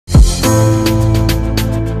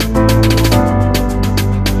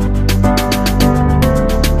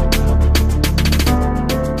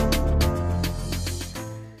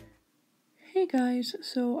guys,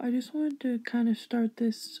 so I just wanted to kind of start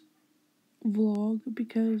this vlog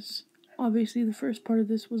because obviously the first part of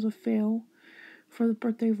this was a fail for the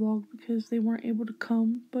birthday vlog because they weren't able to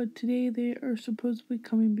come, but today they are supposedly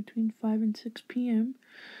coming between 5 and 6 p.m.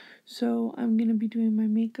 So I'm gonna be doing my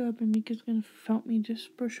makeup and Mika's gonna help me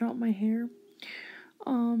just brush out my hair.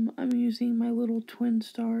 I'm using my little Twin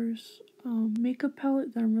Stars makeup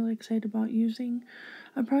palette that I'm really excited about using.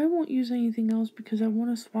 I probably won't use anything else because I want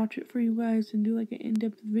to swatch it for you guys and do like an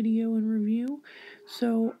in-depth video and review.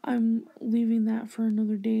 So I'm leaving that for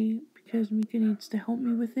another day because Mika needs to help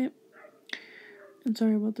me with it. And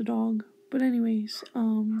sorry about the dog. But anyways,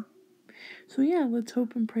 so yeah, let's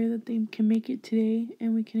hope and pray that they can make it today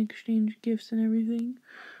and we can exchange gifts and everything.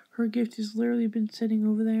 Her gift has literally been sitting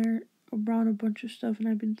over there around a bunch of stuff and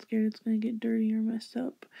I've been scared it's going to get dirty or messed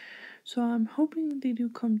up. So I'm hoping they do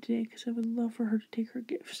come today because I would love for her to take her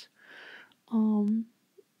gifts.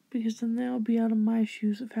 Because then they'll be out of my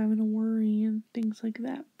shoes of having to worry and things like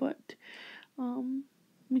that. But,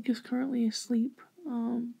 Mika's currently asleep.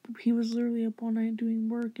 He was literally up all night doing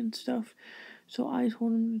work and stuff. So I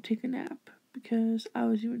told him to take a nap because I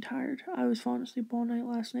was even tired. I was falling asleep all night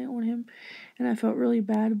last night on him and I felt really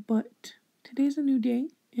bad. But today's a new day.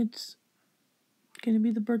 It's gonna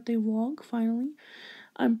be the birthday vlog, finally.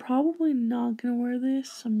 I'm probably not gonna wear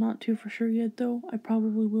this. I'm not too for sure yet, though. I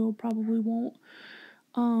probably will, probably won't.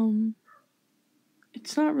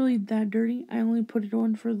 It's not really that dirty. I only put it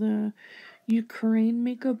on for the Ukraine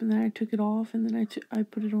makeup, and then I took it off, and then I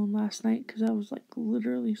put it on last night because I was, like,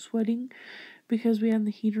 literally sweating because we had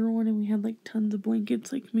the heater on, and we had, like, tons of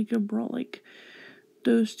blankets. Like, Mika brought, like,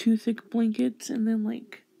 those 2 thick blankets, and then,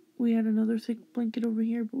 like, we had another thick blanket over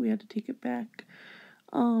here, but we had to take it back.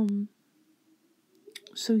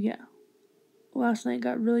 So yeah, last night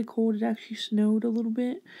got really cold. It actually snowed a little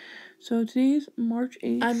bit. So today's March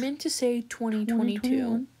 8th. I meant to say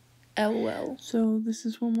 2022. LOL. So this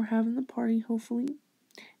is when we're having the party, hopefully.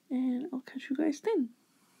 And I'll catch you guys then.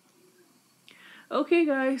 Okay,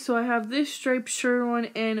 guys, so I have this striped shirt on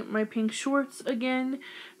and my pink shorts again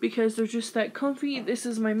because they're just that comfy. This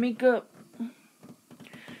is my makeup.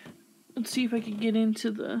 Let's see if I can get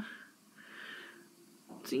into the...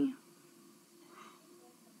 Let's see.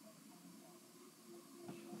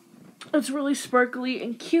 It's really sparkly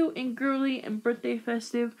and cute and girly and birthday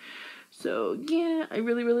festive. So, yeah, I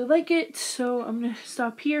really, really like it. So, I'm going to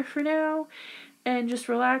stop here for now and just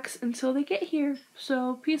relax until they get here.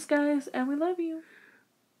 So, peace, guys, and we love you.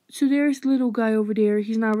 So, there's the little guy over there.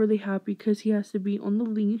 He's not really happy because he has to be on the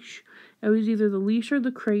leash. It was either the leash or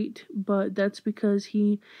the crate, but that's because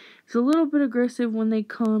he's a little bit aggressive when they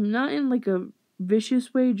come. Not in, like, a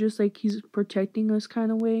vicious way, just like he's protecting us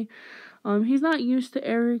kind of way. He's not used to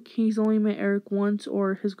Eric. He's only met Eric once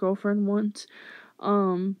or his girlfriend once.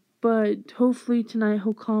 But hopefully tonight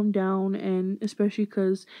he'll calm down, and especially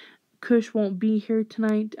because Kush won't be here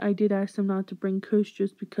tonight. I did ask him not to bring Kush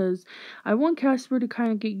just because I want Casper to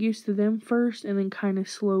kind of get used to them first and then kind of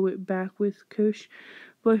slow it back with Kush.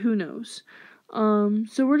 But who knows?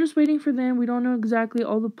 So we're just waiting for them. We don't know exactly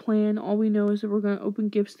all the plan. All we know is that we're going to open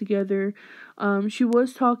gifts together. She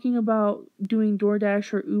was talking about doing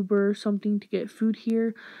DoorDash or Uber or something to get food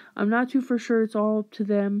here. I'm not too for sure. It's all up to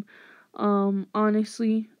them,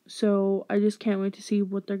 honestly. So I just can't wait to see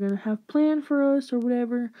what they're going to have planned for us or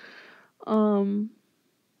whatever. But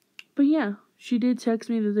yeah. She did text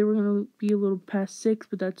me that they were going to be a little past 6,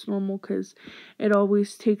 but that's normal because it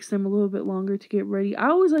always takes them a little bit longer to get ready. I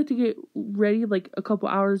always like to get ready like a couple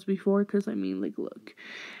hours before because, I mean, like, look.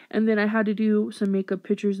 And then I had to do some makeup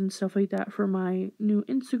pictures and stuff like that for my new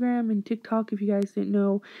Instagram and TikTok. If you guys didn't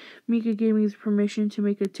know, Mika gave me the permission to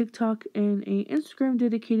make a TikTok and a Instagram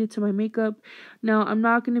dedicated to my makeup. Now, I'm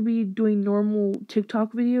not going to be doing normal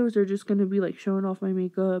TikTok videos. They're just going to be, like, showing off my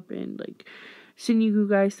makeup and, like, sending you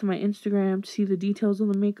guys to my Instagram to see the details of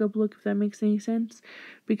the makeup look, if that makes any sense,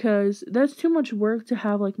 because that's too much work to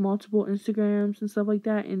have like multiple Instagrams and stuff like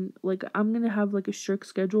that. And like I'm gonna have like a strict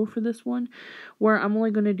schedule for this one where I'm only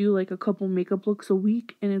gonna do like a couple makeup looks a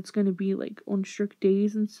week, and it's gonna be like on strict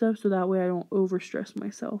days and stuff, so that way I don't overstress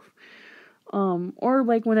myself. Or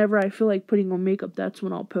like whenever I feel like putting on makeup, that's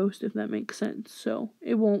when I'll post, if that makes sense. So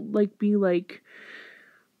it won't like be like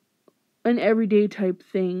an everyday type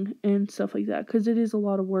thing and stuff like that, because it is a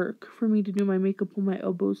lot of work for me to do my makeup on my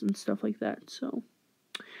elbows and stuff like that. So,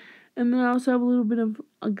 and then I also have a little bit of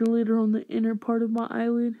a glitter on the inner part of my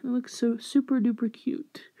eyelid. It looks so super duper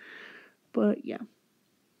cute. But yeah,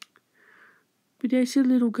 but that's a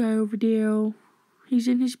little guy over there. He's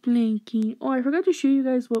in his blankie. Oh, I forgot to show you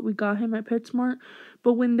guys what we got him at PetSmart,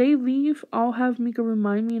 but when they leave, I'll have Mika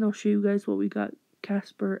remind me and I'll show you guys what we got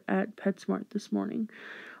Casper at PetSmart this morning.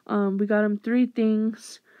 We got him 3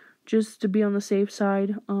 things just to be on the safe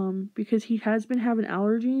side, because he has been having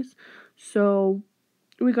allergies. So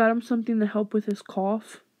we got him something to help with his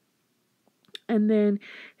cough. And then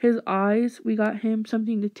his eyes, we got him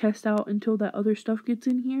something to test out until that other stuff gets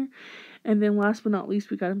in here. And then last but not least,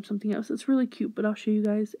 we got him something else that's really cute, but I'll show you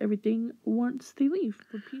guys everything once they leave.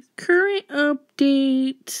 Current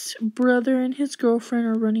update, brother and his girlfriend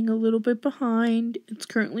are running a little bit behind. It's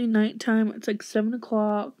currently nighttime. It's like 7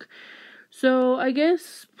 o'clock. So I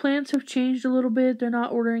guess plans have changed a little bit. They're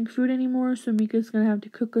not ordering food anymore, so Mika's going to have to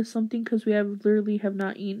cook us something because we literally have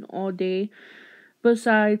not eaten all day.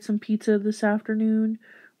 Besides some pizza this afternoon,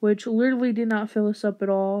 which literally did not fill us up at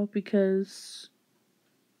all because,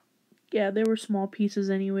 yeah, they were small pieces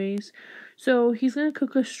anyways. So he's going to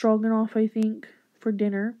cook us stroganoff, I think, for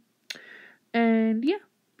dinner. And yeah,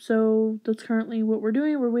 so that's currently what we're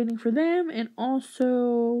doing. We're waiting for them, and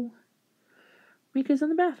also Mika's in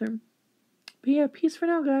the bathroom. But yeah, peace for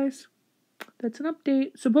now, guys. That's an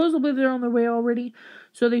update. Supposedly they're on their way already,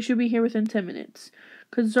 so they should be here within 10 minutes.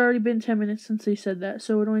 Because it's already been 10 minutes since they said that,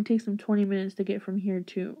 so it only takes them 20 minutes to get from here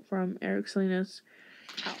from Eric Selena's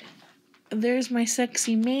house. There's my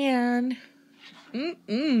sexy man.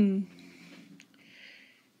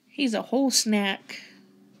 He's a whole snack.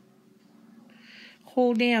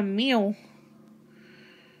 Whole damn meal.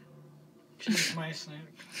 She's my snack.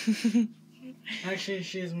 Actually,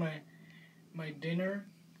 she's my dinner,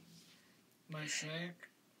 my snack,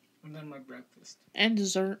 and then my breakfast. And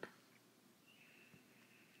dessert.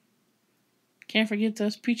 Can't forget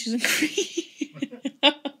those peaches and cream.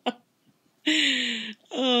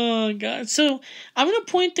 Oh, God. So, I'm going to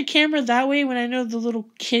point the camera that way when I know the little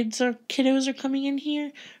kiddos are coming in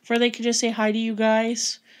here, for they could just say hi to you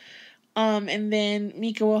guys. And then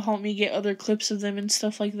Mika will help me get other clips of them and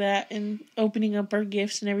stuff like that, and opening up our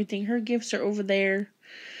gifts and everything. Her gifts are over there.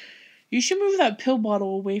 You should move that pill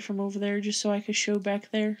bottle away from over there just so I could show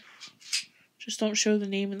back there. Just don't show the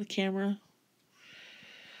name in the camera.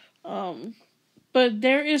 But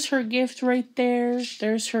there is her gift right there.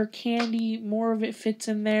 There's her candy. More of it fits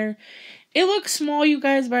in there. It looks small, you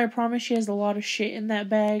guys, but I promise she has a lot of shit in that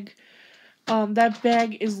bag. That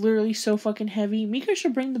bag is literally so fucking heavy. Mika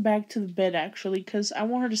should bring the bag to the bed, actually, because I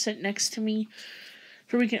want her to sit next to me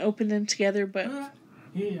so we can open them together, but...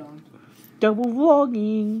 Yeah. Double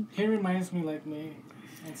vlogging. He reminds me like me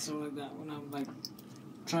and stuff like that when I'm like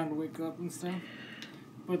trying to wake up and stuff.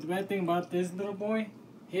 But the bad thing about this little boy,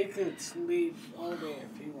 he could sleep all day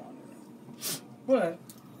if he wanted. But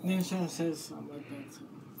then Shawna says something like that. So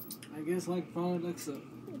I guess like father like son.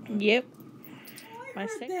 Yep. I heard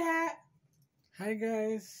that. Hi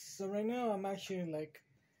guys. So right now I'm actually like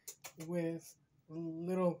with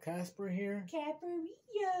little Casper here.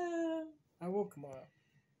 Caparilla. I woke him up.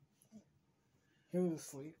 He was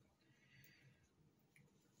asleep.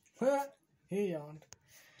 He yawned.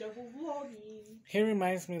 Double vlogging. He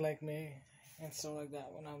reminds me like me and stuff like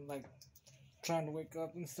that when I'm like trying to wake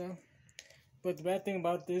up and stuff. But the bad thing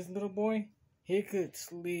about this little boy, he could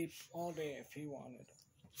sleep all day if he wanted.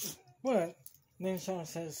 But then Shawna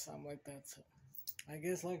says something like that. So I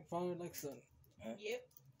guess like father like son. Yep.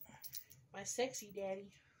 My sexy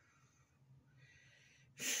daddy.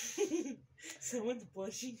 Someone's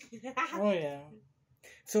blushing. Oh yeah.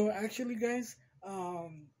 So actually guys,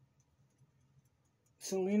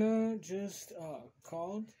 Selena just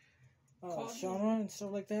called Shawna and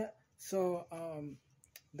stuff like that. So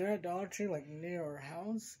they're at Dollar Tree like near our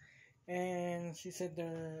house, and she said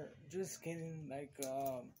they're just getting like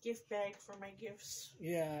Gift bag for my gifts.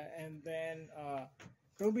 yeah, and then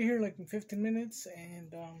they'll be here like in 15 minutes,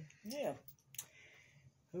 and yeah,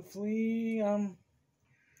 hopefully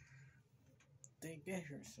they get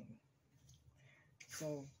here soon.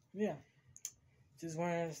 So yeah, just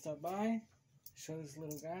wanted to stop by, show this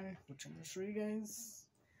little guy, which I'm gonna show you guys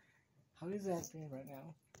how he's acting right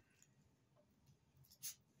now.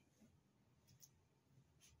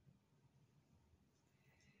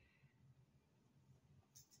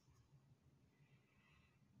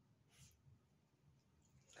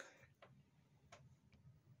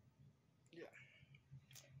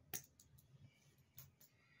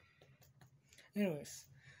 Anyways,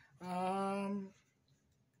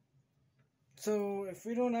 so if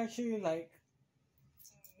we don't actually like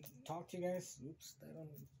talk to you guys, oops, that on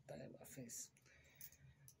my face.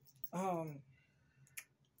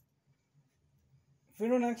 If we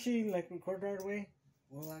don't actually like record right away,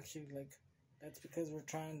 we'll actually like that's because we're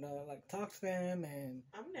trying to like talk to them, and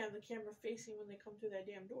I'm gonna have the camera facing when they come through that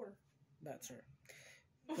damn door. that's right.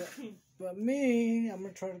 But me, I'm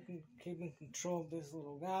gonna try to keep in control of this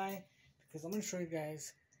little guy because I'm gonna show you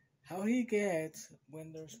guys how he gets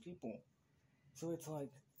when there's people. So it's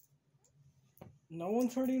like no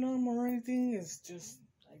one's hurting him or anything. It's just,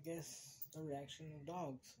 I guess, a reaction of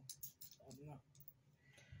dogs. I don't know.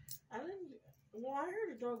 I didn't. Well, I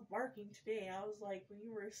heard a dog barking today. I was like, when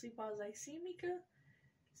you were asleep, I was like, "See, Mika,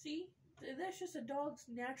 see, that's just a dog's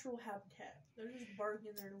natural habitat. They're just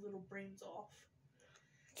barking their little brains off."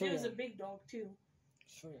 So, It was a big dog too.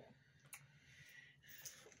 So yeah.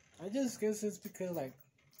 I just guess it's because, like,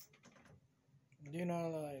 you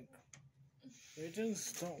know, like, they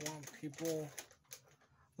just don't want people,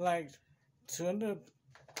 like, to end up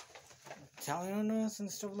telling on us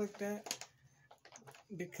and stuff like that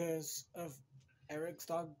because of Eric's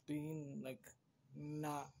dog being, like,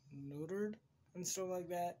 not neutered and stuff like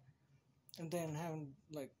that, and then having,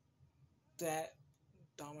 like, that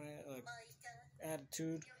dominant, like,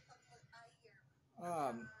 attitude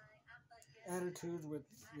with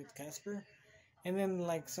Casper. And then,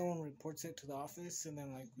 like, someone reports it to the office, and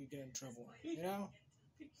then, like, we get in trouble, you know?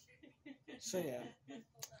 So, yeah.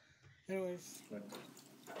 Anyways.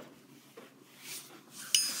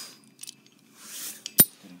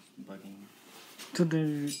 Bugging. So,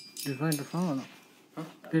 did you find your phone or no? Huh?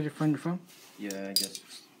 Did you find your phone? Yeah, I guess it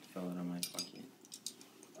fell out of my pocket.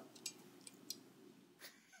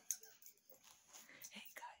 Hey,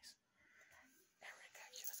 guys. Eric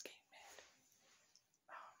just came mad.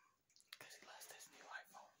 Because he lost his new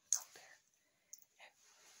iPhone out there. And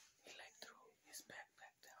he, like, threw his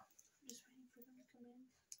backpack down. I'm just waiting for them to come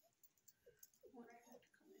in. What I have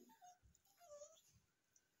to come in. Watch.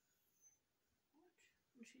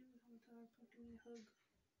 And she was on time to give me a hug.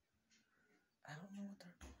 I don't know what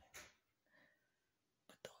they're doing.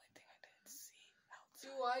 But the only thing I didn't see outside.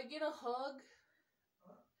 Do I get a hug?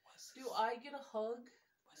 Do I get a hug?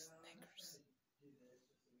 Was Snickers.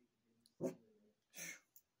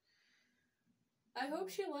 I hope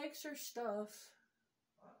she likes her stuff.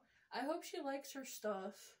 I hope she likes her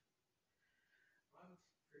stuff.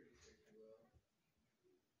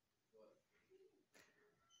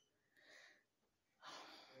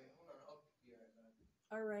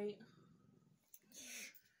 Alright.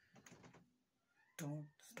 Don't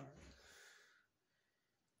start.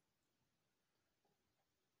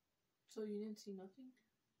 So you didn't see nothing?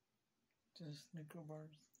 Just Snicker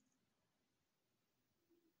bars.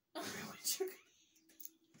 What you gonna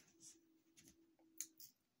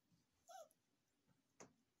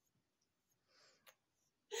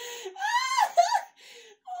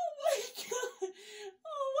Oh my god!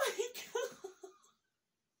 Oh my god!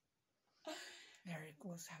 Eric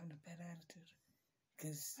was having a bad attitude.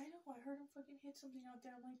 Cause I know, I heard him fucking hit something out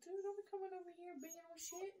there. I'm like, dude, don't be coming over here banging on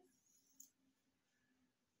shit.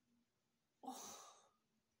 Oh.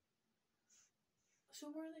 So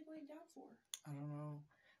what are they going down for? I don't know,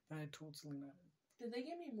 but I told Selena. Did they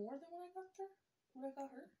give me more than when I got there? When I got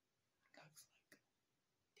her? Looks like.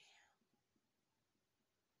 Damn.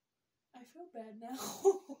 I feel bad now.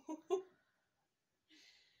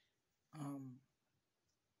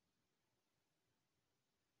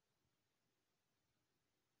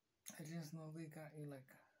 I just know they got you like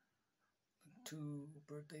 2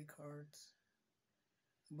 birthday cards,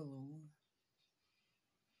 a balloon.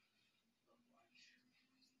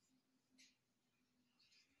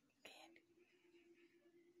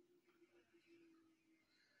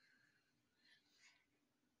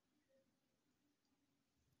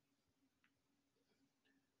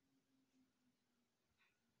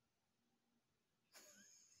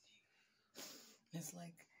 It's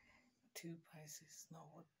like 2 Pisces know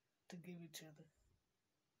what to give each other.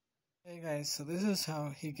 Hey guys, so this is how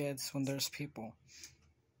he gets when there's people.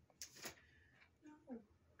 No.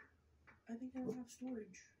 I think I don't have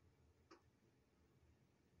storage.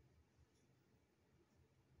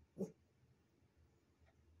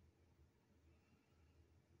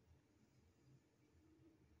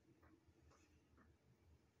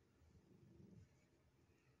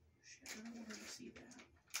 Shit, I don't want her to see that.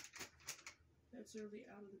 That's early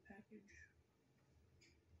out of the package.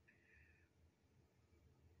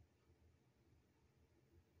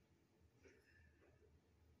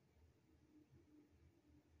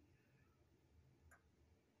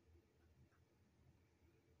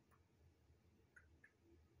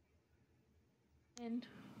 And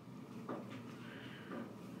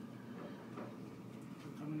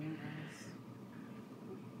Coming in, guys.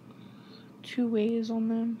 2 ways on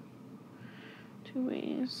them. 2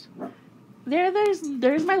 ways.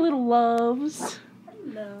 There's my little loves.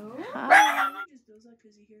 Hello. Hi. He just does that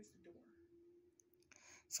because he hears the door.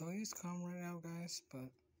 So he's calm right now, guys,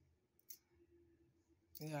 but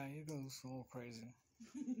yeah, he goes a little crazy.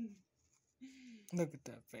 Look at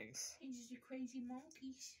that face. It's just a crazy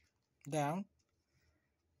monkeys. Down.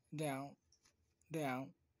 Down. Down.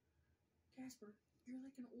 Casper, you're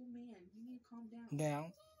like an old man. You need to calm down.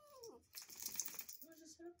 Down. Why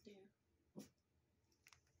is it up there?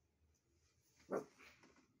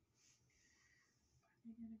 Are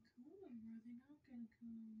they gonna come or are they not gonna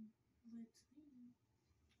come? Let's see.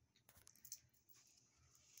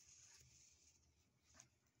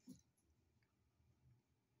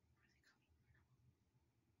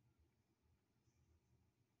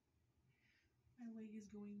 My leg is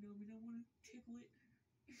going numb and I want to tickle it.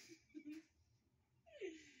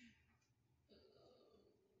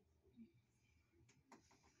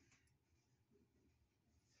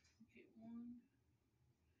 Okay, one.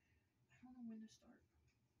 I don't know when to start.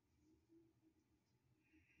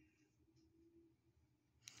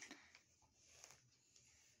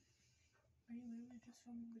 Are you literally just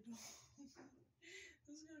filming the dog?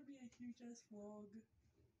 This is gonna be a huge ass vlog.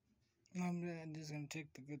 I'm just gonna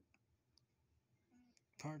take the good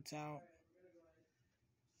parts out.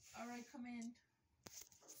 Alright, come in.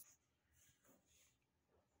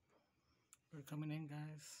 We're coming in,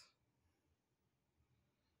 guys.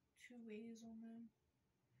 2 ways on them.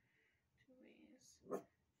 2 ways.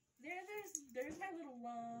 There's my little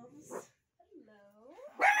loves. Hello.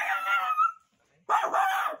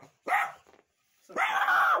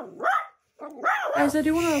 Guys, I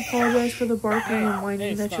do want to apologize for the barking and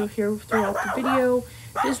whining that you'll hear throughout the video.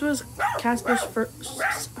 This was Casper's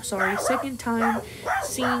second time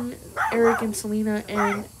seeing Eric and Selena,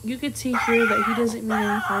 and you could see here that he doesn't mean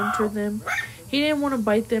any harm to them. He didn't want to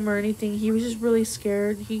bite them or anything. He was just really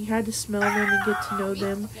scared. He had to smell them and get to know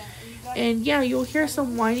them. And yeah, you'll hear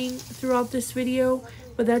some whining throughout this video,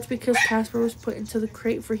 but that's because Casper was put into the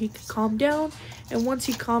crate for he could calm down. And once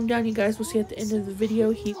he calmed down, you guys will see at the end of the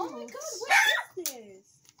video, he... Oh my god, what is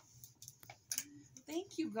this?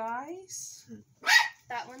 Thank you, guys.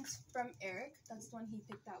 That one's from Eric. That's the one he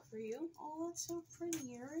picked out for you. Oh, that's so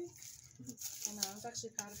pretty, Eric. I know, I was actually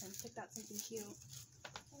proud of him. Picked out something cute.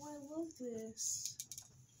 Oh, I love this.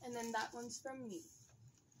 And then that one's from me.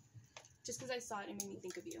 Just because I saw it, it made me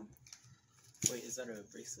think of you. Wait, is that a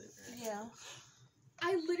bracelet? Or... Yeah.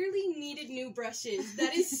 I literally needed new brushes.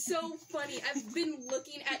 That is so funny. I've been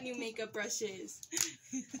looking at new makeup brushes.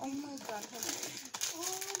 Oh my god. Oh,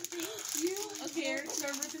 thank you. Okay, Eric,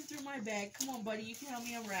 start ripping through my bag. Come on, buddy. You can help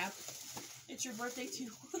me unwrap. It's your birthday, too.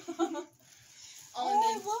 Oh,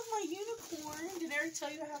 I love my unicorn. Did Eric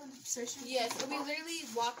tell you I have an obsession with yes, we unicorns? literally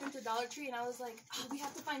walked into Dollar Tree and I was like, oh, we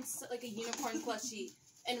have to find like a unicorn plushie.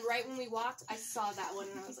 And right when we walked, I saw that one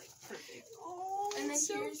and I was like, perfect. Oh, And then it's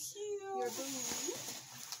so here's cute. your balloon.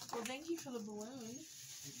 Well, thank you for the balloon.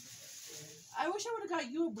 I wish I would have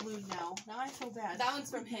got you a balloon now. Now I feel bad. That one's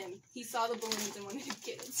from him. He saw the balloons and wanted to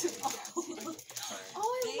get it. So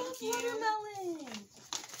oh, I Thank you. love watermelon.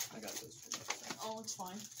 I got those for you. Oh, it's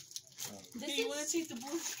fine. This Hey, you is- want to take the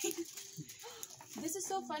balloon? This is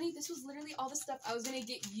so funny. This was literally all the stuff I was gonna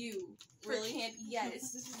get you for Really? candy.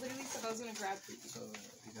 Yes, this is literally stuff I was gonna grab for you. So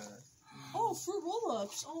we got. Oh, fruit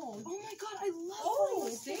roll-ups. Oh. Oh my god, I love Oh,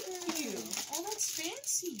 those. thank you. Oh, that's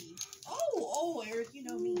fancy. Oh, Eric, you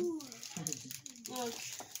know me. Ooh. Look.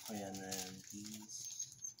 Oh yeah, and then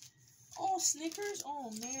these. Oh, Snickers.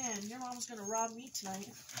 Oh man, your mom's gonna rob me tonight.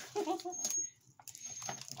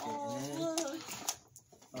 Oh, and then, look.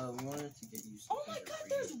 we wanted to get you some. Oh my other god,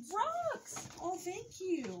 there's reads. rocks. Oh, thank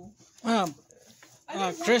you. Um, I've been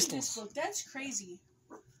wanting crystals. this book. That's crazy.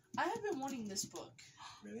 I have been wanting this book.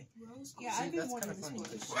 Really? Yeah, See, I've been that's wanting kinda this funny,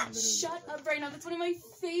 book. 'cause she literally, Shut like, up right now. That's one of my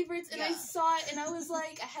favorites, and I Yeah. saw it, and I was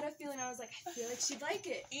like, I had a feeling. I was like, I feel like she'd like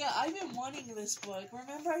it. Yeah, I've been wanting this book.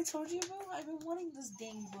 Remember I told you about? I've been wanting this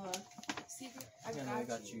dang book. Secret. I And I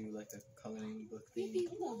got you like a coloring book thing. Baby,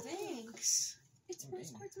 Oh, thanks. It's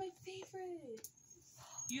rose quartz, my favorite.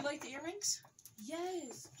 You like the earrings?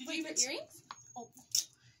 Yes. Did Wait, you for even- earrings? Oh,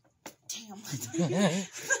 damn. I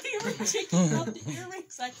thought you were taking out the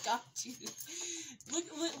earrings. I got you. Look,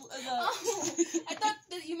 Oh, I thought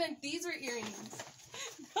that you meant these were earrings.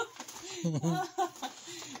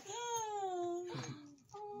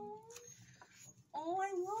 Oh,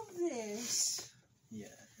 I love this. Yeah,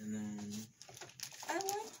 and then. I like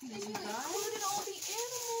And these, you you guys. included all the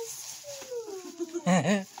animals too.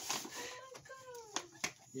 yeah, Oh my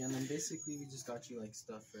god. Yeah, and then basically we just got you like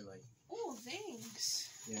stuff for like. Oh, thanks.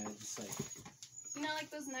 Yeah, just like. You know, like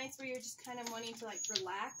those nights where you're just kind of wanting to like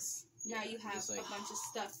relax. Now Yeah, you have just, like- a bunch of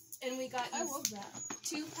stuff, and we got I you love that.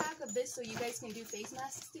 2-pack of this so you guys can do face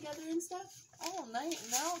masks together and stuff. Oh, nice.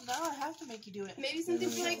 Now I have to make you do it. Maybe something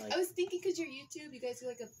then for we like, got, like- I was thinking because you're YouTube, you guys do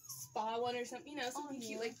like a spa one or something, you know, something yeah.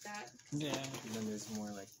 cute like that. yeah. And then there's more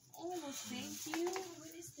like Oh, thank you.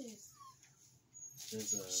 What is this?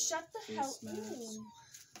 There's a Shut the face hell mask. up.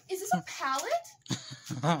 Is this a palette?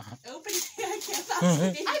 Open it. I can't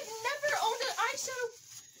possibly. I've never owned an eyeshadow.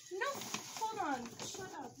 No, hold on.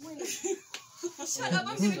 Shut up. Wait. Shut up.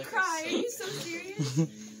 I'm this is gonna like a cry. Are you so soap serious? and-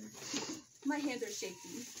 My hands are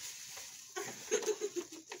shaking.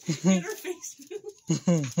 Get her face.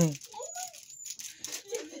 Oh my.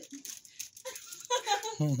 Damn it.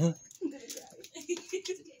 I'm gonna cry.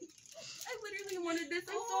 I literally wanted this.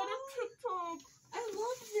 I saw it on TikTok. I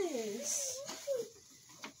love this.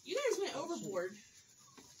 You guys went overboard.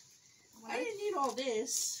 I didn't need all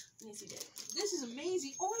this. Yes, you did. This is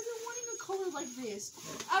amazing. Oh, I've been wanting a color like this.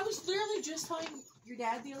 I was literally just telling your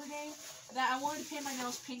dad the other day that I wanted to paint my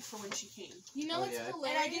nails pink for when she came. You know Oh, what's yeah. And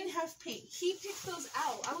hilarious? I didn't have pink. He picked those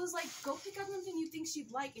out. I was like, go pick out something you think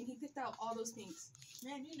she'd like, and he picked out all those pinks.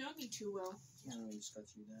 Man, you know me too well. I don't know, just got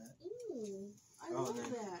you that. Ooh, I Oh, love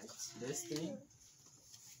then that. This thing?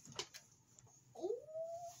 Oh,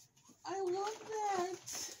 I love that.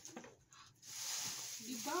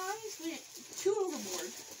 You guys went too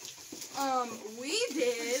overboard. We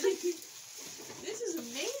did. This is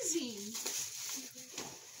amazing.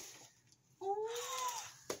 Oh,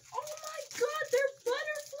 oh my God, they're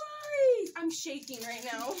butterflies. I'm shaking right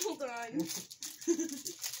now. Hold on.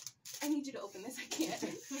 I need you to open this. I can't.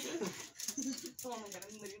 Oh my God,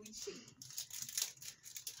 I'm literally shaking.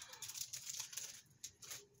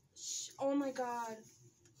 Oh my God.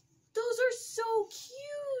 Those are so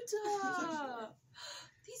cute.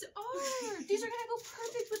 These are gonna go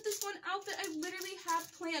perfect with this one outfit I literally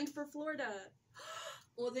have planned for Florida.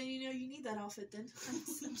 Well, then you know you need that outfit then.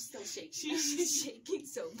 I'm still shaking. I'm shaking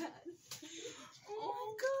so bad. Oh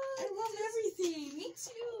my God. I love everything. Me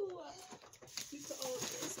too. You put all of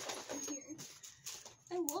this back in here.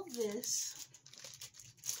 I love this.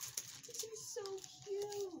 These are so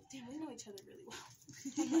cute. Damn, we know each other really well.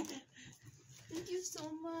 Thank you so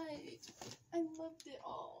much. I loved it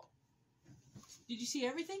all. Did you see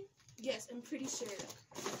everything? Yes, I'm pretty sure.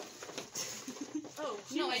 Oh,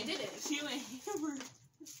 no, I didn't. She went hammer.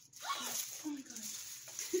 Oh my God.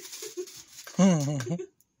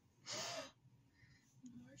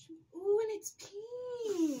 Ooh, and it's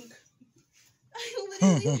pink. I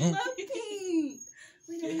literally love pink.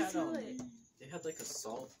 Wait, They I had, smell it. They had like a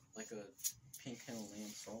salt, like a pink Himalayan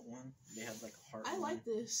salt one. They had like a heart I one. like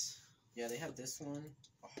this. Yeah, they have this one,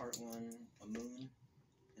 a heart one, a moon,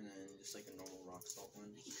 and then just like a normal rock salt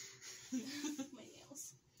one. My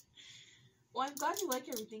nails. Well, I'm glad you like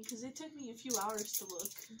everything because it took me a few hours to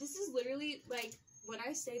look. This is literally like when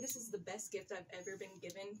I say this is the best gift I've ever been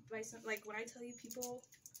given by some. Like when I tell you people,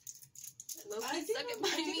 I think I'm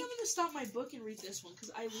gonna stop my book and read this one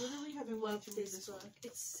because I literally have been wanting to read this this one. book.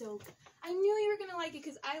 It's so good. I knew you were gonna like it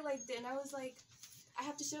because I liked it, and I was like, I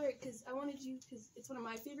have to show it because I wanted you because it's one of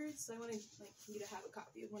my favorites. So I wanted like you to have a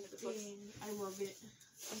copy of one of the books. Dang, I love it.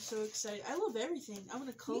 I'm so excited. I love everything. I'm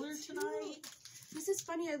gonna color too. tonight. This is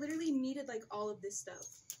funny. I literally needed like all of this stuff.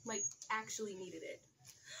 Like actually needed it.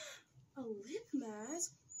 A lip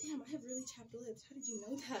mask. Damn, I have really chapped lips. How did you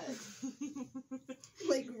know that?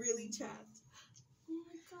 Like really chapped. Oh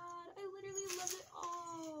my God, I literally love it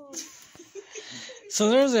all. So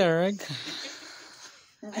there's Eric.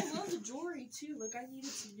 I love the jewelry too. Like I needed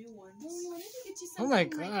some new ones. Well, we wanted to get you Oh my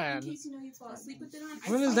something, like, God. in case you know you fall asleep with it on.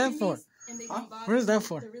 What I is saw that them for? these, and they've Huh? been bought. What is that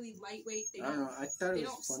for? They're really lightweight. They I don't know. I thought They it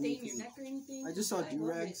don't was funny. stain your neck or anything. I just saw I love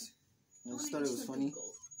do-rags. it. I I just wanna thought get it you was something funny,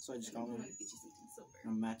 gold. so I just I got want one. to get you something silver.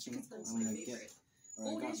 I'm matching. That's I'm my gonna favorite. get. Oh, Or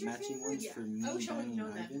I it got is your matching favorite? ones Yeah. for me, I wish I would Danny, have known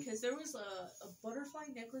and that Ivan. because there was a butterfly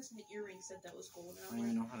necklace and an earring set that was gold. I And don't I'm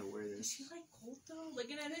even like, know how to wear is this. she like gold though? Like,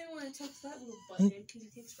 and I didn't want to text that little butthead because he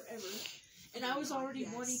takes forever. And I was already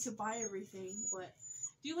Yes. wanting to buy everything, but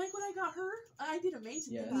do you like what I got her? I did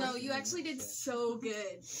amazing. Yeah. didn't I? No, you actually did so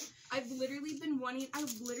good. I've literally been wanting. I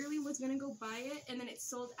literally was gonna go buy it, and then it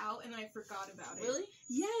sold out, and I forgot about it. Really?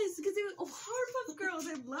 Yes, because it was Powerpuff Girls.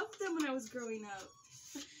 I loved them when I was growing up.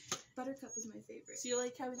 Buttercup was my favorite. So you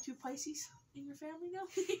like having two Pisces in your family now?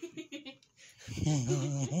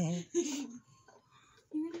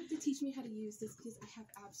 You're gonna have to teach me how to use this because I have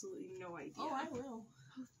absolutely no idea. Oh, I will.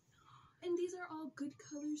 And these are all good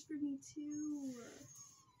colors for me too.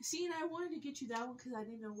 See, and I wanted to get you that one because I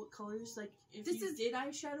didn't know what colors, like, if This you is did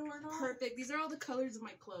eyeshadow or not. Perfect. These are all the colors of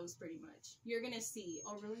my clothes, pretty much. You're gonna see.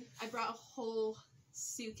 Oh, really? I brought a whole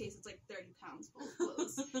suitcase. It's like 30 pounds full of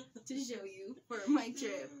clothes to show you for my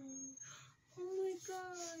trip. Oh my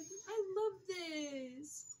God, I love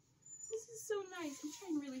this. This is so nice. I'm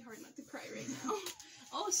trying really hard not to cry right now.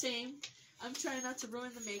 Oh, same. I'm trying not to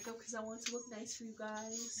ruin the makeup because I want it to look nice for you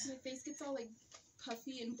guys. My face gets all like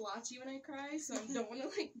puffy and blotchy when I cry, so I don't want to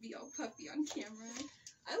like be all puffy on camera.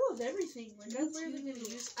 I love everything. Like, I'm literally gonna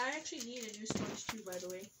use. I actually need a new sponge too, by the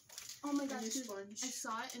way. Oh my A gosh, new 'cause sponge. I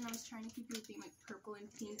saw it and I was trying to keep your thing like purple and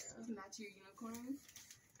pink to match your unicorn.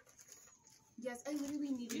 Yes, I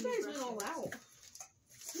literally need. You new guys brushes. went all out.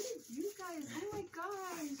 So did you guys? Oh my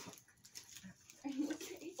gosh. Are you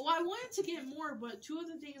okay? Well, I wanted to get more, but two of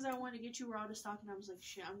the things I wanted to get you were out of stock, and I was like,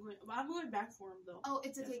 shit, I'm going back for them though. Oh,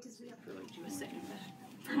 it's okay because we have I feel like you were to saying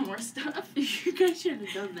that. for more stuff. You guys shouldn't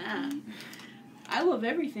have done that. I love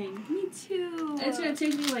everything. Me too. And it's gonna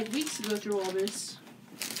take me like weeks to go through all this.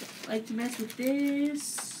 Like to mess with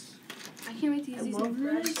this. I can't wait to use I these love new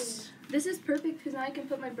this. brushes. This is perfect because now I can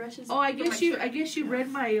put my brushes. Oh, I for my guess you tray.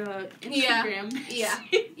 read my Instagram. Yeah.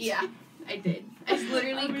 Yeah, I did. I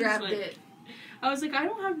literally I was grabbed like- it. I was like, I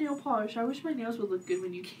don't have nail polish. I wish my nails would look good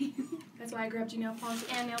when you came. That's why I grabbed you nail polish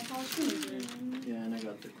and nail polish remover. Yeah, and I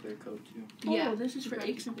got the clear coat too. Yeah. Oh, this is for Correct.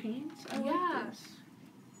 aches and pains. I Yeah. like this.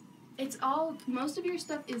 It's all, most of your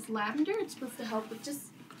stuff is lavender. It's supposed to help with just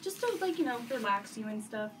to like, you know, relax you and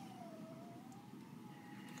stuff.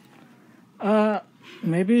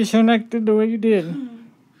 Maybe you shouldn't act the way you did.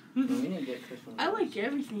 We need to get Chris one. I like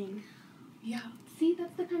everything. Yeah. See,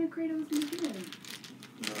 that's the kind of crate I was gonna get.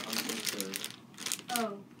 No, I'm going to.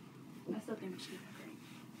 Oh. I still think we should get that crate.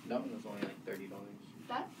 That one was only like $30.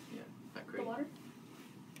 That? Yeah, that The great. water?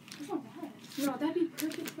 That's not bad. No, that'd be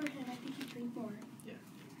perfect for him. I think he'd drink more. Yeah.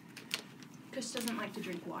 Chris doesn't like to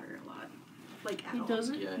drink water a lot. Like, at He all.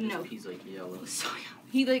 doesn't? Yeah, No. he's like yellow. So, yeah.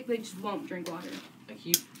 He, like, just won't drink water. Like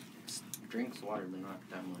he drinks water, but not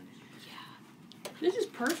that much. This is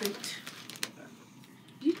perfect.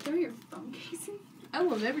 Did you throw your phone case in? I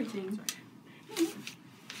love everything.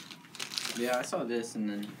 Yeah, I saw this and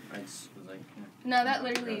then I just was like, No, that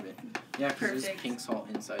grab literally... it. Yeah, because there's Perfect. pink salt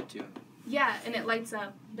inside too. Yeah, and it lights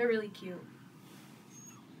up. They're really cute.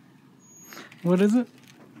 What is it?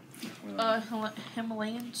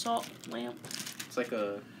 Himalayan salt lamp. It's like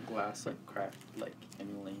a glass, like cracked, like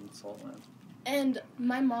Himalayan salt lamp. And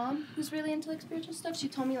my mom, who's really into like spiritual stuff, she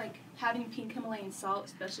told me like having pink Himalayan salt,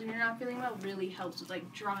 especially when you're not feeling well, really helps with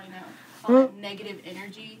like drawing out all Well- that negative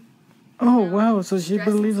energy. Oh wow! So she Stress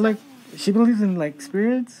and believes stuff. she believes in like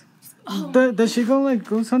spirits. Oh. Does she go like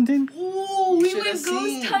ghost hunting? Oh, You we should went have ghost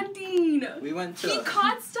seen. hunting. We went to. He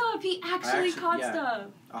caught stuff. He actually caught yeah. stuff.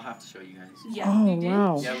 I'll have to show you guys. Yeah. Oh you did?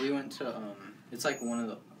 wow! Yeah, we went to it's like one of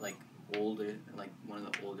the like older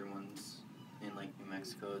ones in like New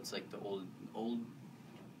Mexico. It's like the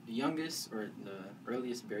the youngest or the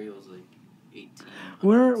earliest burial is like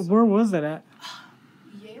 1800s. Where was that at?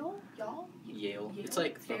 Yale, y'all. Yale. It's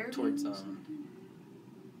like Fairview up towards or something?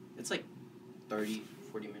 it's like 30,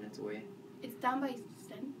 40 minutes away. It's down by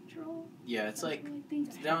Central. Yeah, it's like I think.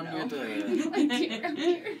 it's down near the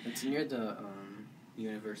it's near the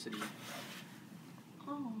university.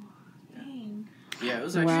 Oh, dang. Yeah, it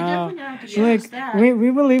was You're actually Wow. definitely gonna have to show us Like that.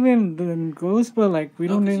 we believe in ghosts, but like we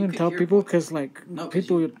No, don't 'cause you even could tell hear people both. because like No, 'cause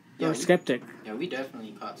people yeah, are we- skeptic. yeah, we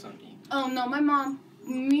definitely caught something. Oh no,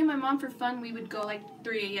 me and my mom for fun, we would go like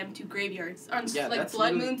 3 a.m. to graveyards. On Yeah, like that's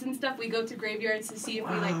blood literally- moons and stuff, we go to graveyards to see if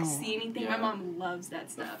we Wow. like see anything. Yeah. My mom loves that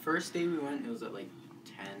The stuff. first day we went, it was at like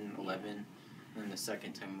 10, 11. And the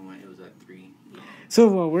second time we went, it was at 3. So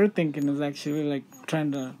what we're thinking is actually like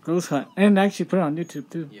trying to ghost hunt and actually put it on YouTube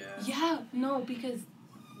too. Yeah. Yeah, no, because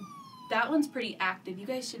that one's pretty active. You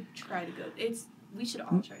guys should try to go. We should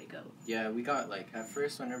all try to go. Yeah, we got like, at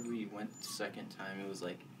first whenever we went the second time, it was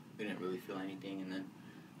like, we didn't really feel anything. And then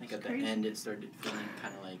like at the crazy. end, it started feeling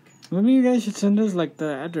kind of like, Maybe you guys should send us like the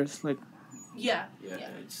address. Like Yeah. yeah, Yeah.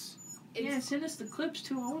 it's, Yeah, send us the clips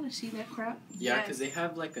too. I want to see that crap. yeah, Yes. because they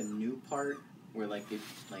have like a new part where like they,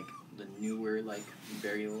 like the newer like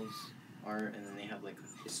burials are, and then they have like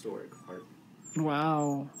a historic part.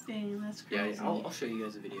 wow. Dang, that's Yeah, crazy. I'll show you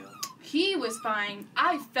guys a video. He was fine.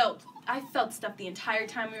 I felt stuff the entire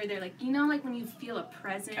time we were there. Like, you know, like when you feel a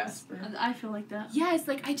presence. Casper. I feel like that. Yes,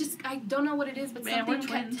 like I don't know what it is, but Man, we're something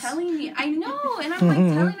kept twins. telling me. I know, and I'm like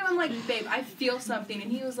telling him, I'm like, babe, I feel something, and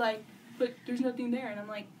he was like, but there's nothing there, and I'm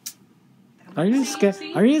like, Are you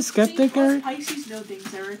Are you a skeptic, See, Eric? Pisces know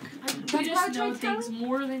things, Eric. That's We why I just tried know to things tell him.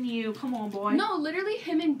 more than you. Come on, boy. No, literally,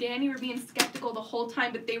 him and Danny were being skeptical the whole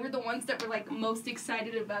time, but they were the ones that were like most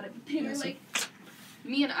excited about it. But they Yeah, were so- like,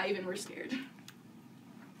 me and Ivan were scared.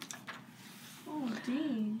 Oh,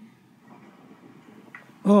 dang.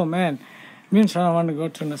 Oh man, me and Shawna want to go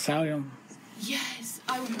to an asylum. Yes,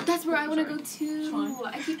 that's where I want to go too. Fine.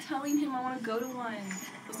 I keep telling him I want to go to one.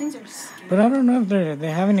 Those things are scary. But I don't know if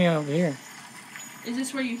they have any over here. Is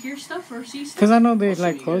this where you hear stuff or see stuff? Cause I know they I'll show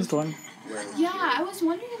like you closed guys. one. Where Yeah, I was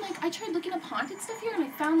wondering, like, I tried looking up haunted stuff here, and I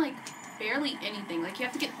found, like, barely anything. Like, you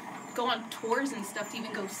have to go on tours and stuff to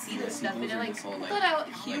even go see this stuff. And like, I thought out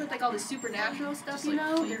here with like all the supernatural stuff, you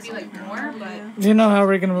know, there'd be like more, but Do you know how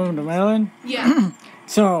we're gonna move to Maryland? yeah.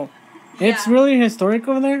 So, it's Yeah. really historic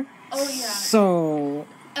over there. Oh yeah. So,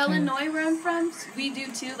 Illinois where I'm from, we do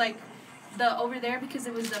too, like the over there because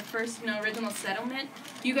it was the first, you know, original settlement.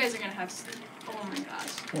 You guys are gonna have oh my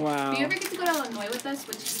gosh. wow. If you ever get to go to Illinois with us,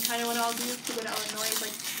 which is kind of what I'll do to go to Illinois,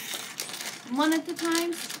 like one at a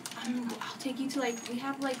time, I'll take you to like, we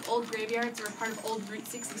have like old graveyards or a part of old Route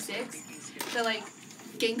 66 that like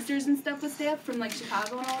gangsters and stuff would stay up from like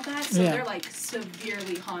Chicago and all that. So they're like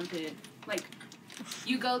severely haunted. Like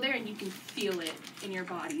you go there and you can feel it in your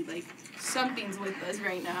body. Like something's with us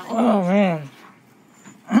right now. Oh man.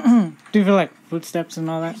 Do you feel like footsteps and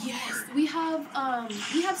all that? Yes, we have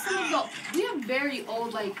some of the, we have very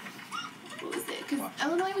old, like, what was it? Because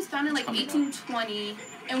Illinois was founded in, like, 1820,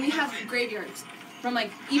 and we have graveyards from,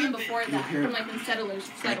 like, even before that, from, like, when settlers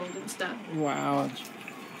settled and stuff. Wow.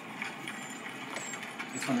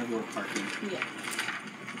 It's whenever we're parking. Yeah.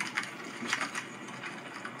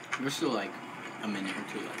 We're still like a minute or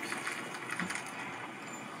two left.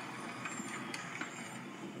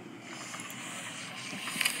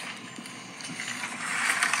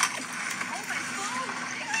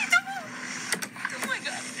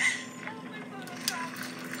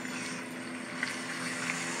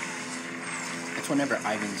 It's whenever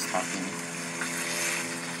Ivan's talking.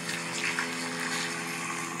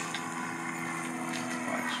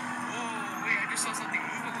 Watch. Oh, wait, I just saw something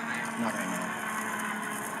move over there. Not right now.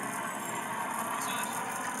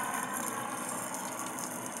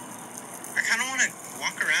 I kind of want to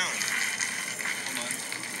walk around. Hold on.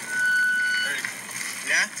 Eric.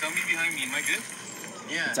 Yeah? Tell me behind me. Am I good?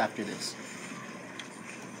 Yeah. It's after this.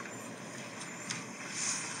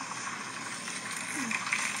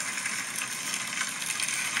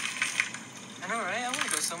 I know, right? I want to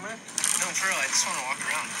go somewhere. No, for real. I just want to walk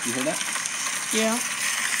around. You hear that? Yeah.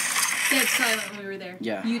 Dead silent when we were there.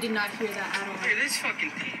 Yeah. You did not hear that at all. Hey, this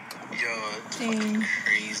fucking thing. Yo, it's Dang. fucking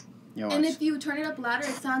crazy. Yo, watch. And if you turn it up louder,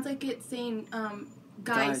 it sounds like it's saying, guys,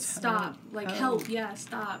 Guys, stop. Like, help, yeah,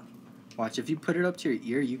 stop. Watch, if you put it up to your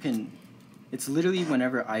ear, you can... It's literally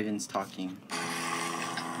whenever Ivan's talking. Whoa,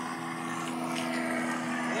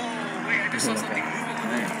 wait, I just saw something move over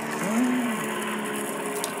there.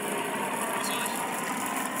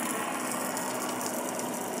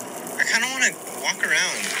 I kind of want to walk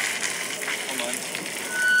around. Hold on.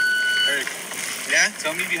 Eric. Yeah?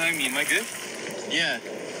 Tell me behind me. Am I good? Yeah.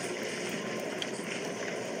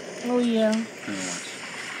 Oh yeah. I'm gonna watch.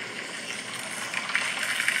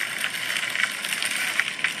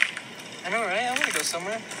 I know, right? I want to go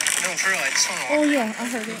somewhere. No, for real. I just want to walk. Oh yeah, I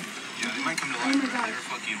heard it. Yeah, they might come to Oh life. my gosh.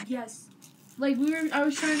 Fucking. Yes. Like I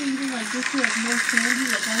was trying to even like get to like more candy.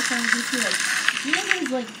 Like I was trying to get to like, you know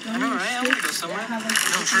those like I know, right? I want to go sticks somewhere. that have, like,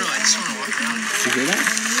 No, for real. I just want to walk around. You hear that?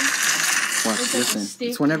 Watch, It's like a listen. stick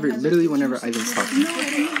It's whenever, and it has, literally like, whenever juice. Ivan's talking. No, I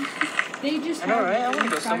didn't. They just I know, have, right? I like, want to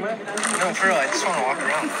go inside somewhere. of it. I was like, No, for real. I just want to walk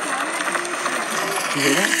around. You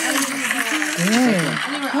hear that?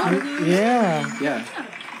 Yeah. Yeah.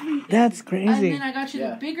 That's And crazy. then I got you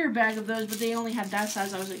Yeah. the bigger bag of those, but they only had that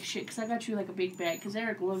size. I was like, shit, because I got you like a big bag, because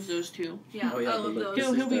Eric loves those too. Yeah, Oh, yeah, I love look,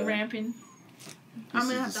 those. He'll be the- ramping. I'm This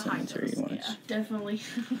gonna is have the to hide cemetery, those. watch. Yeah, definitely.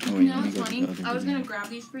 Oh, wait, You know let me what's go to funny? the other I was video. gonna grab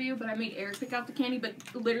these for you, but I made Eric pick out the candy. But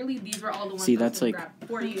literally, these were all the ones. See, I was that's gonna like- grab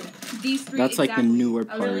for you. These three. That's like the exactly. newer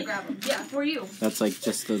I was gonna part. grab them. Yeah, for you. That's like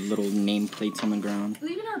just the little nameplates on the ground.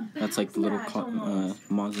 Even our That's like the little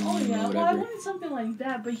mausoleum Oh or yeah, well I whatever. wanted something like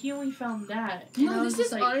that, but he only found that. And I No, was this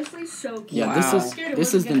is just like, honestly so cute. Yeah, Wow. this I was scared it this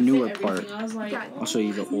is wasn't the gonna fit newer part. everything. I was like, Yeah, I'll show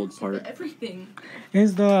you the oh, old part. Everything.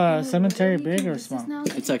 Is the Oh, cemetery literally, big or this is small? now,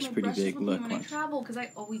 It's like, actually my pretty brushes big. with me Look, when I watch. travel, 'cause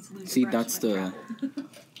I always lose a See, brush that's when I the travel.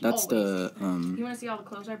 that's the You want to see all the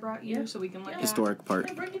clothes I brought you, Yeah. so we can look at historic part.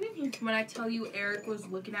 yeah, bring it in here. When I tell you Eric was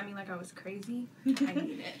looking at me like I was crazy, I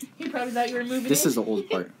mean it. He probably thought you were moving This in. is the old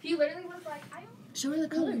part. He literally was like, I don't. Show her the Oh,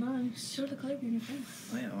 color. nice. Show her the color of your new phone.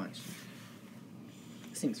 Oh yeah, watch.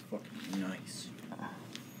 This thing's fucking nice.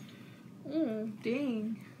 Oh,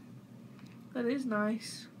 dang. That is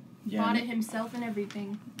nice. Yeah, Bought and it himself and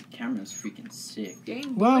everything. the camera's freaking sick.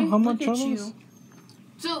 Dang, Wow, boy, how much look are at you. those?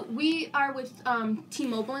 So we are with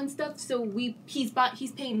T-Mobile and stuff. So he's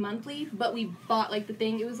paying monthly, but we bought like the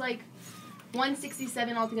thing. It was like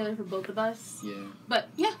 $167 altogether for both of us. Yeah. But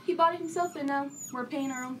yeah, he bought it himself, and we're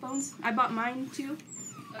paying our own phones. I bought mine too.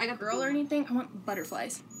 I got girl or anything. I want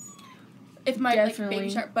butterflies. If my like Definitely. baby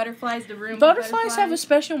shark butterflies, the room. Butterflies have a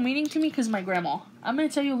special meaning to me because my grandma. I'm gonna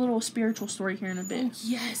tell you a little spiritual story here in a bit. Oh,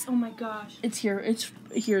 yes. Oh my gosh. It's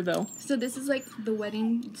here though. So this is like the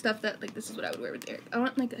wedding stuff that like this is what I would wear with Eric. I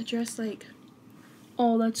want like a dress like.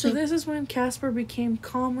 Oh, that's so. This is when Casper became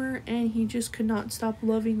calmer and he just could not stop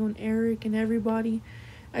loving on Eric and everybody.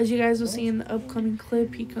 As you guys will see in the upcoming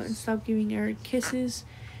clip, he couldn't stop giving Eric kisses,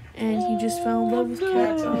 and he just fell in love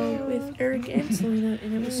with Eric and Selena,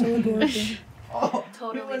 and it was so adorable. Oh,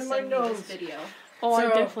 Totally in my send me this nose. video. Oh, I So,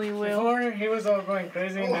 definitely will. Before he was all going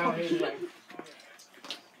crazy, now he's like.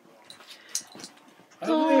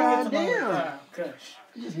 Oh, damn. Kush.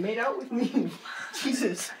 You just made out with me.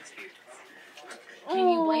 Jesus. Can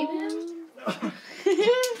you blame him?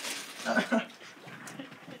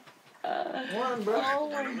 Come on, bro. Oh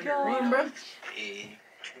my Come god. on, bro.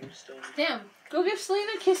 Damn. Go give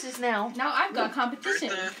Selena kisses now. Now I've got competition.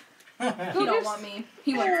 He don't want me.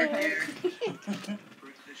 He wants her.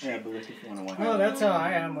 Yeah, but if you want to watch. No, that's how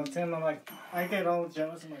I am with him. I'm like, I get all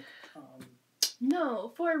jealous. I'm like,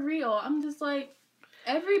 No, for real. I'm just like,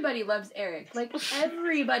 everybody loves Eric. Like,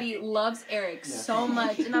 everybody loves Eric so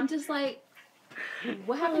much. And I'm just like,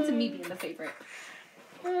 what happened to me being the favorite?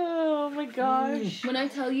 Oh my gosh. When I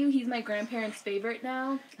tell you he's my grandparents' favorite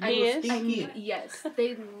now, yes,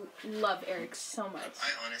 they love Eric so much.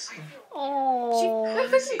 I honestly. Oh. My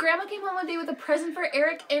freaking grandma came home one day with a present for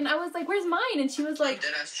Eric, and I was like, "Where's mine?" And she was like,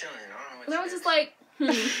 Dead ass chilling. I don't know what and I you was did. just like,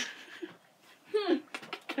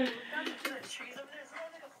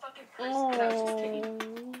 Oh. And I was just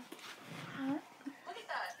kidding.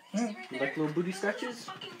 You like little booty scratches?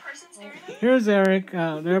 here's Eric.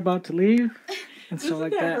 They're about to leave. And so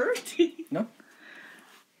like that. hurt?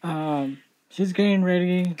 She's getting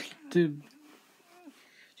ready to.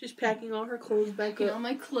 She's packing all her clothes back You know, up.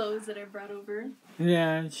 my clothes that I brought over.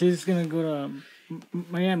 Yeah, she's gonna go to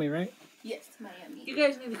Miami, right? Yes, Miami. You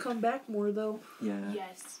guys need to come back more though. Yeah.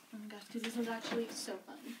 Yes. Oh my gosh, because this was actually so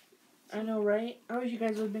fun. I know, right? I wish you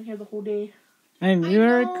guys would have been here the whole day. And you,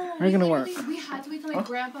 Eric, are gonna work. We had to wait till my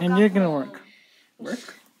grandpa And got you're gonna home. work.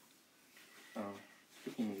 Work? Oh,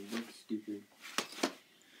 speaking of work, stupid.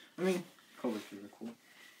 I mean, coworkers are cool,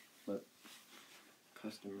 but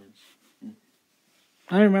customers.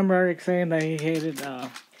 I remember Eric saying that he hated.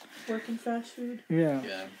 Working fast food. Yeah.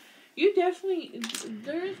 Yeah. You definitely.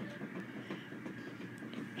 There's.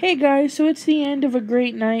 Hey guys, so it's the end of a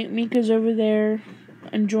great night. Mika's over there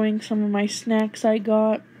enjoying some of my snacks I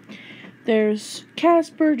got. There's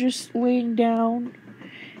Casper just laying down.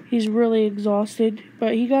 He's really exhausted,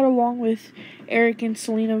 but he got along with Eric and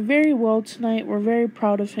Selena very well tonight. We're very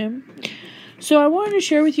proud of him. So I wanted to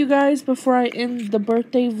share with you guys before I end the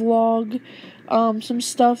birthday vlog some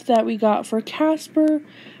stuff that we got for Casper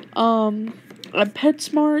at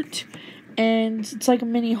PetSmart, and it's like a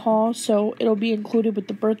mini haul, so it'll be included with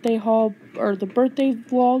the birthday haul or the birthday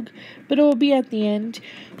vlog, but it will be at the end.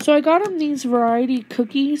 So I got him these variety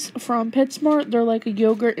cookies from PetSmart. They're like a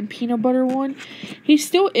yogurt and peanut butter one. He's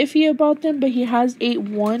still iffy about them, but he has ate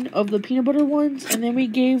one of the peanut butter ones, and then we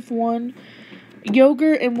gave one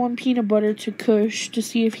yogurt and one peanut butter to Kush to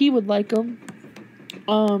see if he would like them.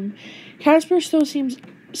 Casper still seems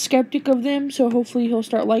skeptic of them, so hopefully he'll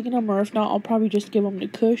start liking them, or if not, I'll probably just give them to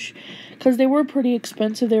Kush, because they were pretty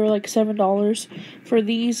expensive. They were like $7 for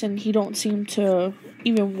these, and he don't seem to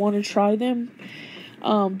even want to try them.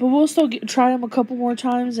 But we'll still try them a couple more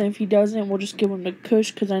times, and if he doesn't, we'll just give them to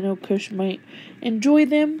Kush, because I know Kush might enjoy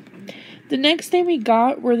them. The next thing we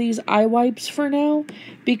got were these eye wipes for now,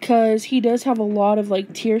 because he does have a lot of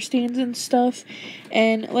like tear stains and stuff.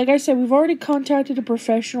 And like I said, we've already contacted a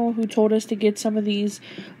professional who told us to get some of these,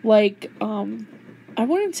 like, I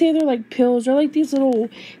wouldn't say they're like pills. They're like these little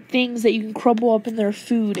things that you can crumble up in their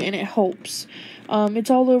food, and it helps. It's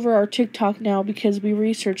all over our TikTok now because we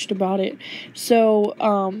researched about it. So,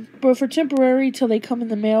 but for temporary till they come in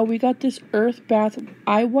the mail, we got this Earth Bath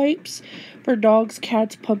eye wipes for dogs,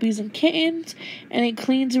 cats, puppies, and kittens, and it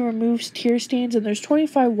cleans and removes tear stains, and there's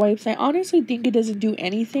 25 wipes. I honestly think it doesn't do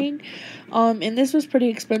anything, and this was pretty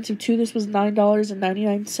expensive too. This was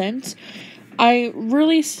 $9.99. I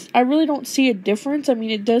really don't see a difference. I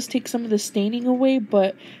mean, it does take some of the staining away,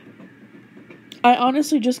 but I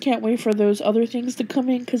honestly just can't wait for those other things to come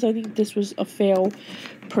in, because I think this was a fail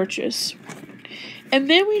purchase. And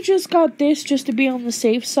then we just got this just to be on the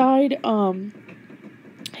safe side.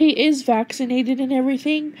 He is vaccinated and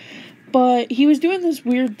everything, but he was doing this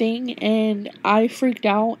weird thing, and I freaked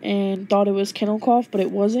out and thought it was kennel cough, but it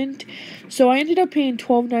wasn't. So I ended up paying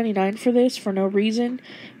 $12.99 for this for no reason,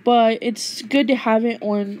 but it's good to have it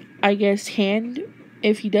on, I guess, hand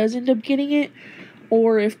if he does end up getting it.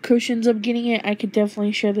 or if Kush ends up getting it, I could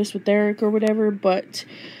definitely share this with Eric or whatever, but,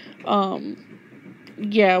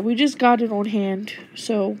 yeah, we just got it on hand,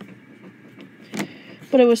 so,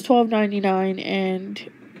 but it was $12.99,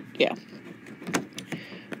 and, yeah,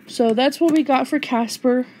 so that's what we got for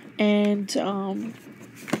Casper, and,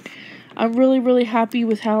 I'm really, really happy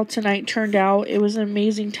with how tonight turned out. It was an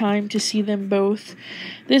amazing time to see them both.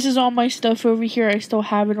 This is all my stuff over here. I still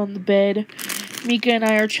have it on the bed. Micah and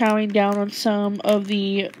I are chowing down on some of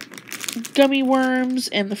the gummy worms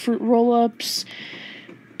and the fruit roll-ups.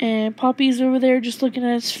 And Poppy's over there just looking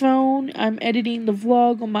at his phone. I'm editing the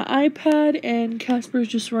vlog on my iPad, and Casper's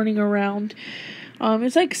just running around.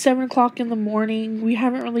 It's like 7 o'clock in the morning. We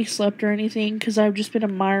haven't really slept or anything because I've just been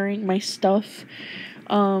admiring my stuff.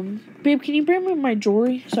 Babe, can you bring me my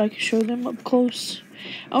jewelry so I can show them up close?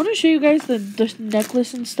 I want to show you guys the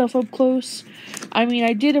necklace and stuff up close. I mean,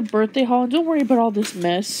 I did a birthday haul, and don't worry about all this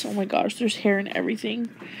mess. Oh my gosh, there's hair and everything.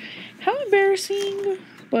 How embarrassing,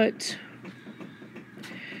 but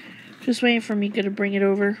just waiting for Micah to bring it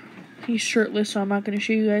over. He's shirtless, so I'm not going to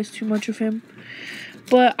show you guys too much of him.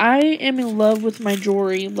 But I am in love with my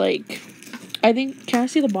jewelry. Like, I think, can I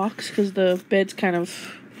see the box? Because the bed's kind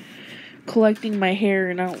of collecting my hair,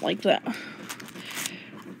 and I don't like that.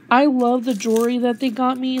 I love the jewelry that they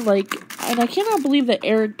got me, like, and I cannot believe that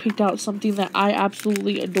Eric picked out something that I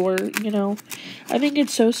absolutely adore, you know. I think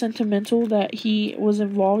it's so sentimental that he was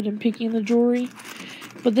involved in picking the jewelry.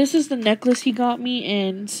 But this is the necklace he got me,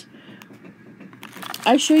 and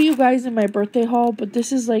I show you guys in my birthday haul, but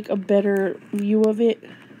this is like a better view of it.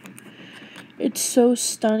 It's so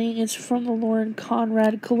stunning. It's from the Lauren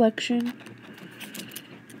Conrad collection.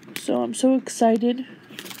 So I'm so excited.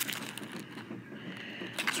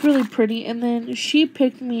 It's really pretty. And then she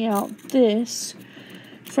picked me out this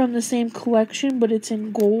from the same collection, but it's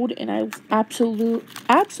in gold, and I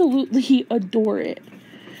absolutely adore it.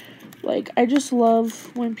 Like, I just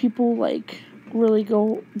love when people like really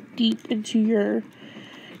go deep into your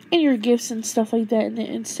gifts and stuff like that, and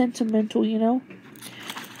it's sentimental, you know.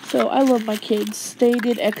 So I love my kids. They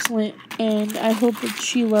did excellent, and I hope that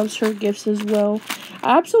she loves her gifts as well.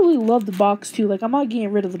 I absolutely love the box too. Like, I'm not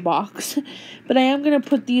getting rid of the box, but I am gonna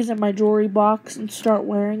put these in my jewelry box and start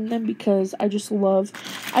wearing them because I just love.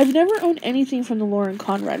 I've never owned anything from the Lauren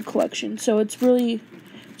Conrad collection, so it's really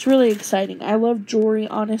exciting. I love jewelry,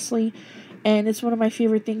 honestly, and it's one of my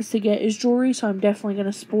favorite things to get is jewelry. So I'm definitely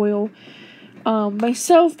gonna spoil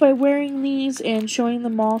myself by wearing these and showing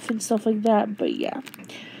them off and stuff like that. But yeah,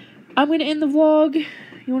 I'm gonna end the vlog.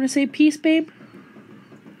 You want to say peace, babe?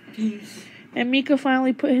 Peace. And Micah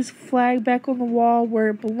finally put his flag back on the wall where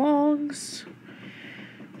it belongs.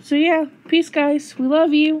 So yeah, peace, guys. We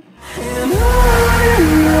love you. And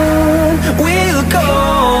on we'll go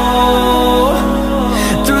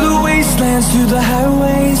through the wastelands, through the highways.